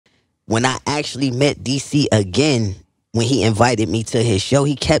when I actually met DC again, when he invited me to his show,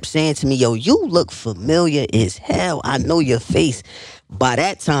 he kept saying to me, yo, you look familiar as hell. I know your face. By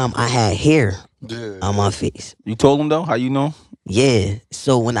that time, I had hair on my face. You told him, though? How you know? Yeah.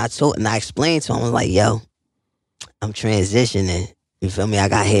 So when I told and I explained to him, I was like, yo, I'm transitioning. You feel me? I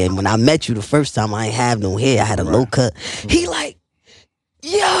got hair. And when I met you the first time, I ain't have no hair. I had a low cut. He like,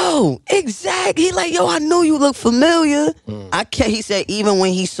 yo, exactly. He like, yo, I knew you look familiar. He said even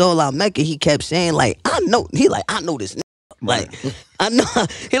when he saw La Mecca, he kept saying like, I know. He like, I know this nigga. Like, I know.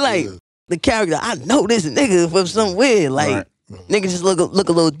 He like the character. I know this nigga from somewhere. Like, nigga just look a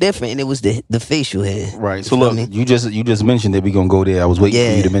little different, and it was the facial hair. Right. So look, you just mentioned that we gonna go there. I was waiting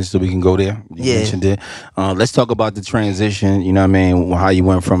for you to mention so we can go there. You mentioned it. Let's talk about the transition. You know what I mean? How you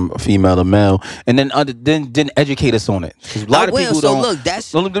went from female to male, and then educate us on it. Because a lot of people don't. Look, that's.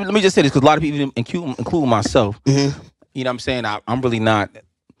 So let me just say this, because a lot of people, including myself, you know what I'm saying. I'm really not.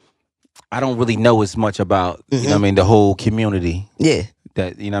 I don't really know as much about you know what I mean, the whole community. Yeah.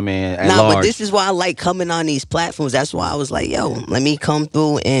 That, you know what I mean, at large. But this is why I like coming on these platforms. That's why I was like, yo, let me come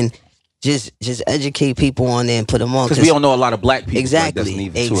through and just educate people on there and put them on. Because we don't know a lot of black people. Exactly.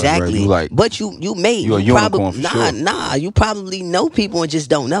 Like, exactly. Right? But you you're a unicorn for sure. Nah, you probably know people and just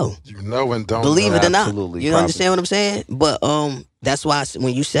don't know. You know and don't believe know. it or not. Absolutely, you understand what I'm saying? But that's why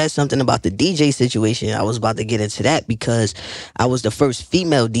when you said something about the DJ situation, I was about to get into that because I was the first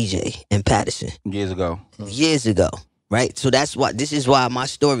female DJ in Patterson. Years ago. Right? So this is why my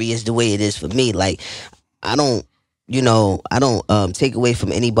story is the way it is for me. Like, I don't take away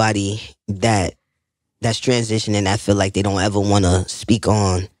from anybody that's transitioning. I feel like they don't ever want to speak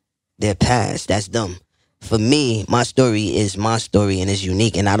on their past. That's dumb. For me, my story is my story and it's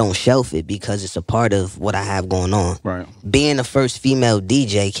unique, and I don't shelf it because it's a part of what I have going on. Right. Being the first female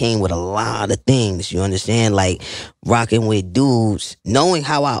DJ came with a lot of things, you understand? Like rocking with dudes, knowing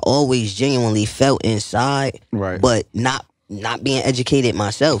how I always genuinely felt inside, right, but not being educated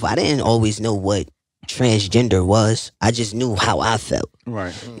myself. I didn't always know what transgender was. I just knew how I felt.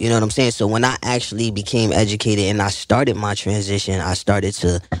 Right. You know what I'm saying? So when I actually became educated and I started my transition, I started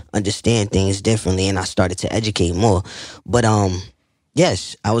to understand things differently and I started to educate more. But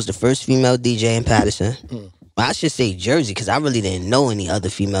yes, I was the first female DJ in Patterson. I should say Jersey, because I really didn't know any other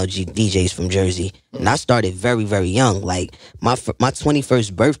female DJs from Jersey. And I started very, very young. Like my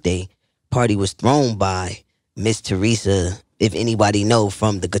 21st birthday party was thrown by Miss Teresa. If anybody know,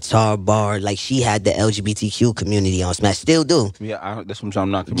 from the guitar bar, like she had the LGBTQ community on Smash, still do. Yeah, that's what I'm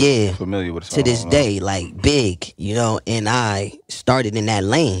not familiar with. To this day, like big, you know. And I started in that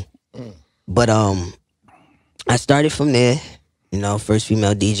lane, but I started from there. You know, first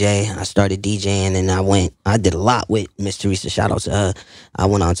female DJ. I started DJing, and I did a lot with Miss Teresa. Shout out to her. I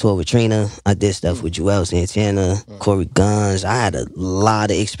went on tour with Trina. I did stuff with Joel Santana, Corey Guns. I had a lot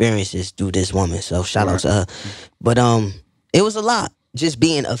of experiences through this woman, so shout out to her. But it was a lot, just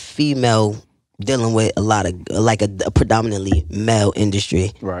being a female, dealing with a lot of, like a predominantly male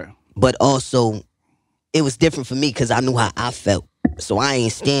industry. Right. But also, it was different for me because I knew how I felt. So I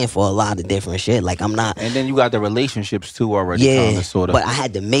ain't stand for a lot of different shit. Like, I'm not. And then you got the relationships too already. Yeah, sort of. But I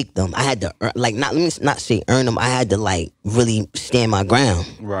had to make them. I had to, let me not say earn them. I had to, like, really stand my ground.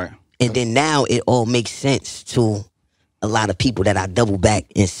 Right. And then now it all makes sense to a lot of people that I double back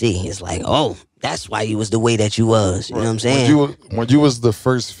and see. It's like, oh, that's why you was the way that you was. You know what I'm saying? When you was the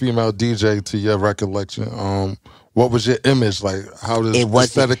first female DJ, to your recollection, what was your image like? How does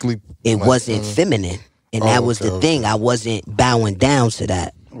aesthetically? It wasn't feminine, and that was the thing. I wasn't bowing down to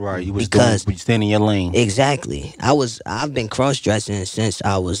that. Right, you was staying in your lane. Exactly. I've been cross-dressing since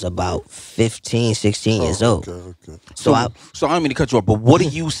I was about 15, 16 years old. Okay. So I don't mean to cut you off, but what do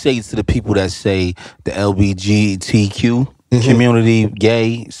you say to the people that say the LGBTQ community,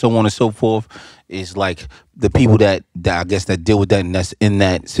 gay, so on and so forth, is like the people that I guess that deal with that and that's in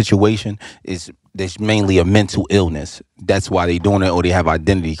that situation is there's mainly a mental illness. That's why they doing it, or they have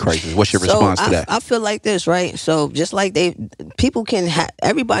identity crisis. What's your response to that? I feel like this, right? So just like people can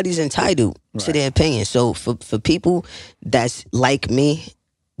everybody's entitled to their opinion. So for people that's like me,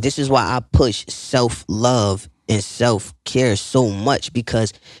 this is why I push self-love and self-care so much,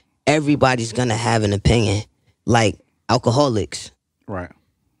 because everybody's gonna have an opinion. Like alcoholics, right?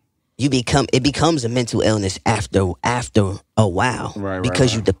 It becomes a mental illness after a while, right,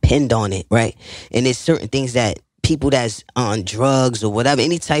 because you depend on it, right? And there's certain things that people that's on drugs or whatever,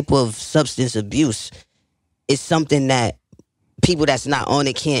 any type of substance abuse, is something that people that's not on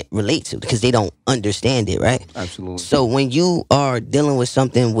it can't relate to because they don't understand it, right? Absolutely. So when you are dealing with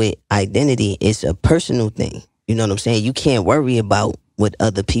something with identity, it's a personal thing. You know what I'm saying? You can't worry about what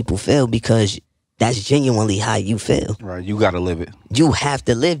other people feel because that's genuinely how you feel. Right, you gotta live it. You have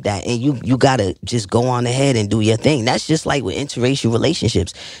to live that, and you gotta just go on ahead and do your thing. That's just like with interracial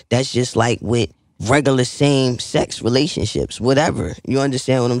relationships. That's just like with regular same sex relationships, whatever. You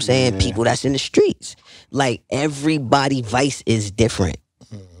understand what I'm saying? Yeah. People that's in the streets. Like, everybody vice is different.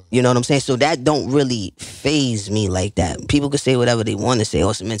 You know what I'm saying? So that don't really phase me like that. People can say whatever they want to say. Oh,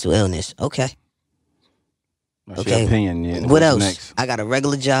 it's a mental illness. Okay. That's Okay. your opinion. Yeah. What What's else? next? I got a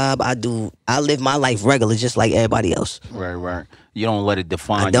regular job. I live my life regular just like everybody else. Right. You don't let it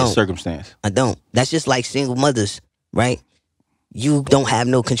define don't. your circumstance. I don't. That's just like single mothers, right? You don't have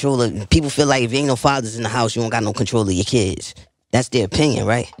no control of. People feel like if you ain't no fathers in the house, you don't got no control of your kids. That's their opinion,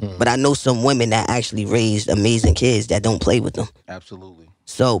 right? But I know some women that actually raised amazing kids that don't play with them. Absolutely.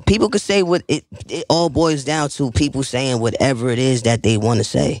 So people could say what it all boils down to people saying whatever it is that they want to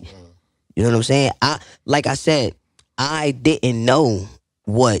say. You know what I'm saying? Like I said, I didn't know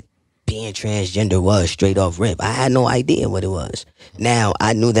what being transgender was straight off rip. I had no idea what it was. Now,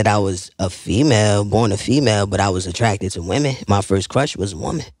 I knew that I was a female, born a female, but I was attracted to women. My first crush was a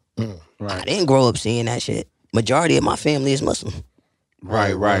woman. I didn't grow up seeing that shit. Majority of my family is Muslim.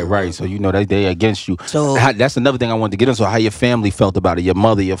 Right. So you know they against you. So That's another thing I wanted to get into. How your family felt about it, your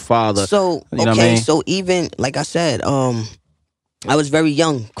mother, your father. So you know what I mean? So even like I said, I was very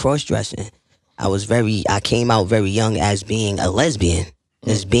young, cross dressing. I came out very young as being a lesbian,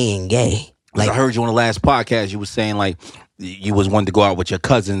 as being gay. Like, I heard you on the last podcast, you was saying like you was wanting to go out with your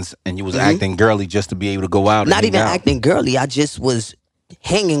cousins and you was acting girly just to be able to go out. Not even acting girly. I just was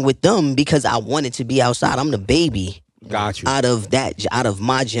hanging with them because I wanted to be outside. I'm the baby. Got you. Out of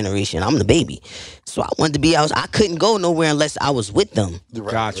my generation, I'm the baby. So I wanted to be out. I couldn't go nowhere unless I was with them.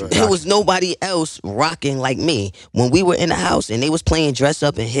 Got you. There was nobody else rocking like me. When we were in the house and they was playing dress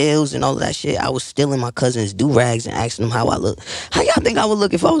up in heels and all of that shit, I was stealing my cousin's do-rags and asking them how I look. How y'all think I would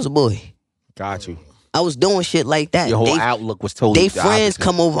look if I was a boy? Got you. I was doing shit like that. Your whole outlook was totally They friends opposite.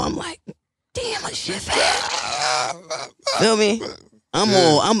 come over, I'm like, damn, my shit fat. Feel me?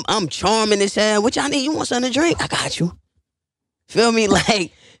 I'm charming as hell. What y'all need? You want something to drink? I got you. Feel me?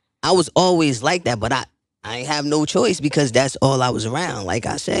 Like, I was always like that, but I ain't have no choice because that's all I was around. Like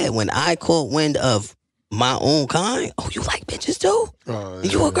I said, when I caught wind of my own kind, oh, you like bitches too?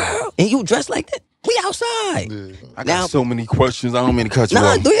 And you a girl? And you dress like that? We outside. I got so many questions. I don't mean to cut you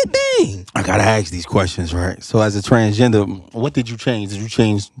off. Do your thing. I gotta ask these questions, right? So as a transgender, what did you change? Did you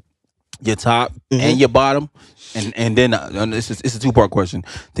change your top and your bottom? And then it's a two-part question.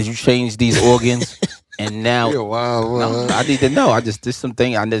 Did you change these organs? And now, I need to know. This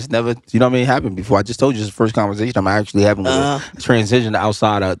something I just never, you know what I mean, happened before. I just told you this is the first conversation I'm actually having with a transition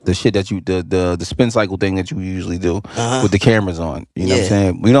outside of the shit that the spin cycle thing that you usually do with the cameras on. You know what I'm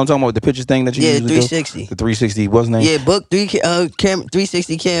saying? You know what I'm talking about, the pictures thing that you usually 360. do? The 360, what's the name? Yeah, book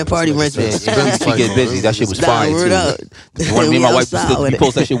 360 cam party rentals. She get busy. That shit was fire too. Me and my wife we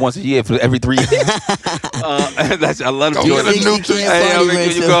post that shit once a year for every 3 years. I love it.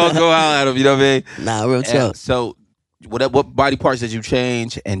 You go out at them. You know what I mean? Nah, real talk. So, what body parts did you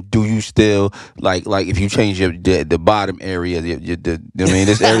change, and do you still like if you change the bottom area, I mean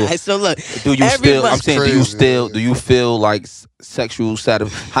this area? So look, do you still? I'm saying, do you feel like sexual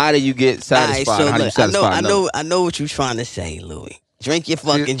satisfaction? How do you get satisfied? Right, so how do you satisfy? I know what you're trying to say, Louis. Drink your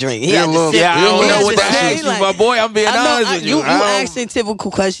fucking drink. I don't know what to ask you, my boy. I'm being honest with you. You asking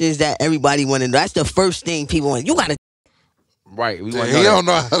typical questions that everybody want to know. That's the first thing people want. You gotta. Right, we he don't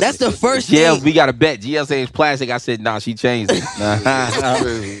know. That's the first thing. thing. We got to bet. GL says it's plastic. I said, nah, she changed it.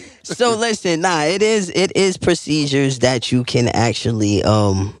 So listen, it is procedures that you can actually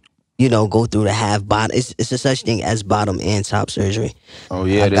go through to have bottom. It's a such thing as bottom and top surgery. Oh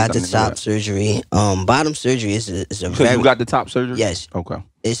yeah, I got the top surgery. Bottom surgery is a very. You got the top surgery? Yes. Okay.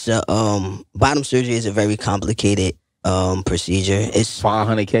 It's a bottom surgery is a very complicated procedure. It's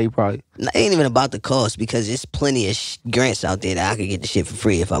 $500K probably. It ain't even about the cost because there's plenty of grants out there that I could get the shit for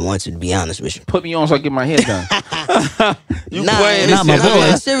free if I wanted to be honest with you. Put me on so I get my hair done. You playing? Nah, my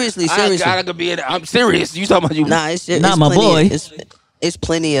boy. Seriously. I could be. I'm serious. You talking about you? Nah, it's not my boy. It's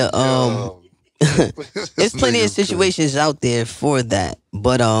plenty of it's plenty of situations out there for that.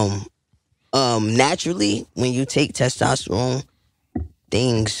 But naturally, when you take testosterone,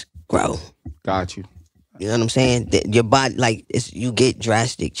 things grow. Got you. You know what I'm saying? Your body, you get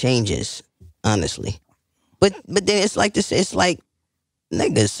drastic changes, honestly. But then it's like this. It's like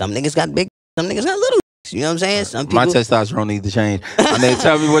niggas. Some niggas got big. Some niggas got little. You know what I'm saying? Some My people. testosterone needs to change. I need to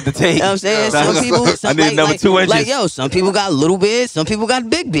tell me what to take. You know what I'm saying? Some people. I need another 2 inches. Like, yo, some people got little beards. Some people got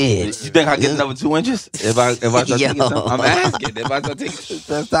big beards. You think I get another 2 inches if I start taking Yo. some? I'm asking if I start taking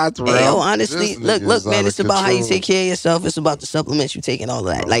testosterone. Hey, yo, honestly, This look, nigga is man. out It's of about how you control. take care of yourself. It's about the supplements you take and all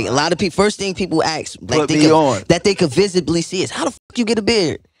of that. Like a lot of people, first thing people ask, like Put me on. that they could visibly see is how the fuck you get a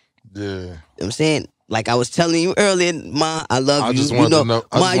beard. Yeah. You know what I'm saying? Like I was telling you earlier, Ma, I love I you. just You wanted know, to know.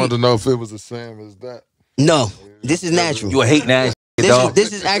 I Ma, just wanted to know if it was the same as that. no, this is natural. You a hating ass dog.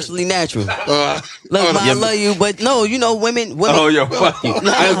 This is actually natural. Look, Oh, Ma, I love you, but no, you know, women. Oh, yo, fuck you. I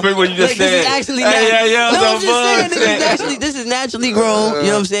just remember what you just Look, said. This is actually Hey, yeah, no, some I'm just saying, bullshit. this is naturally grown. You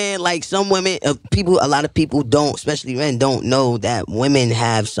know what I'm saying? Like some women, a lot of people don't, especially men, don't know that women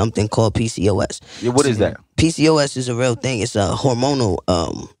have something called PCOS. Yeah, what is that? PCOS is a real thing. It's a hormonal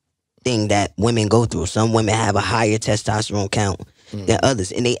thing that women go through. Some women have a higher testosterone count than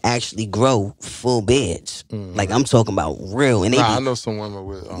others, and they actually grow full beards. Like I'm talking about real, and they I be, know some women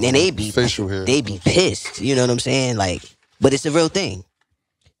with and they be facial hair. They be pissed. You know what I'm saying? Like, but it's a real thing.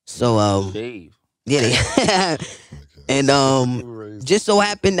 So Dave. yeah, and just so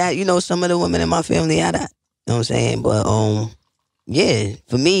happened that some of the women in my family had that. You know what I'm saying? But yeah,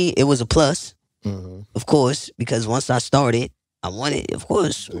 for me it was a plus, of course, because once I started, I wanted, of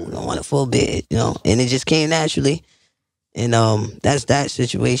course, I wanted full beard, and it just came naturally, and that's that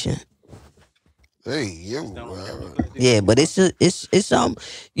situation. Hey, yo. Yeah, but it's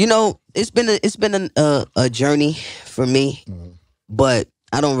been a journey for me, but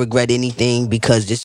I don't regret anything because this